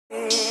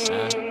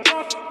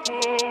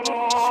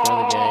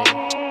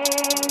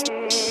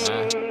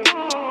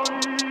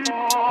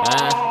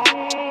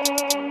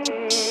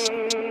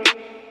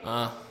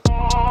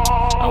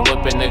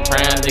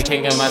the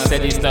king of my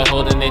city, still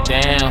holding it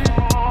down.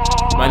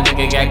 My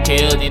nigga got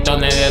killed, he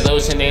thrown in that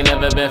ocean, ain't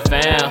never been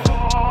found.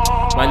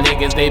 My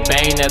niggas, they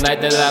bang that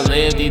life that I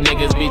live, these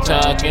niggas be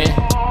talking.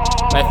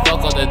 Like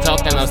fuck all the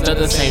talking, I'm still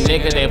the same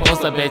nigga, they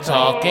post up there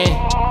talking.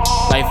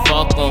 Like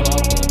fuck them,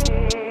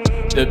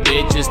 the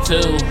bitches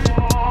too.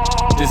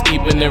 Just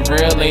keeping it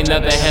real, ain't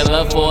nothing hell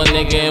up for a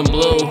nigga in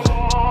blue.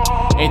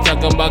 Ain't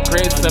talking about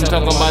Chris, I'm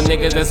talking about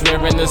niggas that's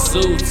wearing the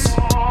suits.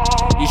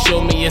 You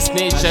show me a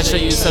snitch, I show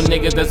you some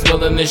niggas that's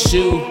willing to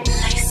shoot.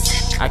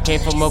 I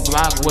came from a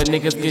block where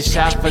niggas get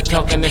shot for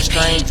talking to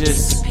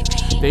strangers.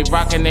 They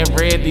rockin' that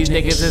red, these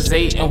niggas is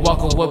 8 and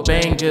walking with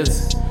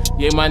bangers.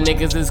 Yeah, my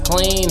niggas is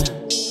clean,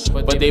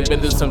 but they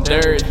been through some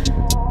dirt.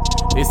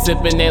 They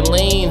sippin' that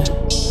lean,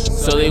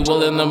 so they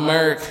willing to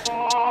murk.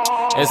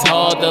 It's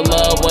hard to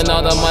love when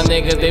all of my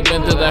niggas, they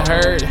been through the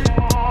hurt.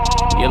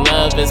 Your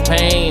love is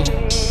pain,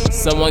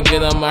 someone get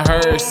them a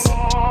hearse.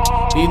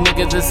 These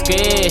niggas is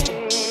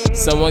scared,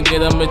 someone get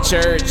them a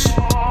church.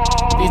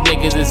 These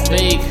niggas is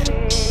fake,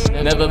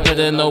 never put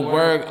in no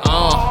work,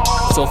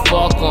 so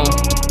fuck them.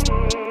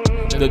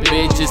 The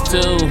bitches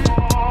too,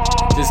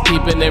 just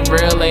keeping it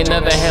real, ain't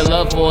never hell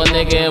up for a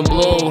nigga in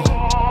blue.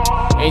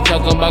 Ain't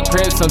talking about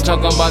Crips, I'm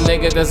talking about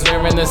niggas that's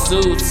wearing the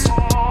suits.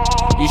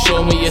 You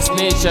show me a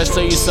snitch, I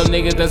show you some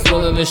niggas that's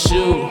willing to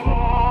shoot.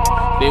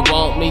 They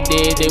want me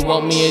dead, they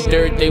want me in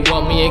dirt, they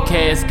want me in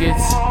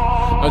caskets.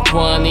 I'm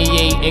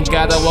 28 and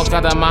gotta walk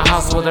out of my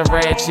house with a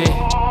ratchet.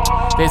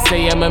 They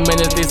say I'm a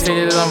menace, they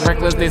say that I'm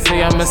reckless, they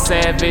say I'm a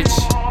savage.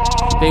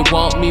 They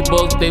want me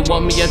booked, they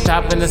want me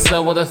atop in the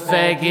cell with a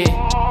faggot.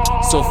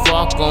 So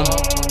fuck them,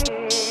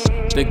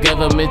 the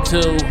government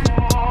too.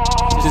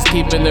 Just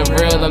keeping it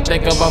real, I'm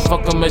thinking about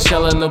fucking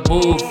Michelle in the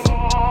booth.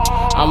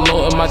 I'm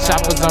loading my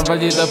choppers, I'm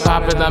ready to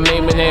pop it, I'm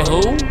aiming at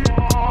who?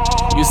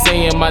 You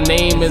saying my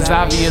name is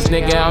obvious,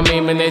 nigga, I'm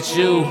aiming at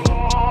you.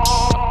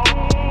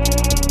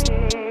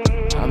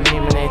 I'm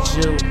aiming at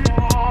you.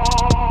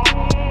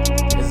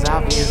 It's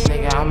obvious,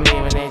 nigga, I'm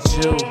aiming at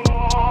you.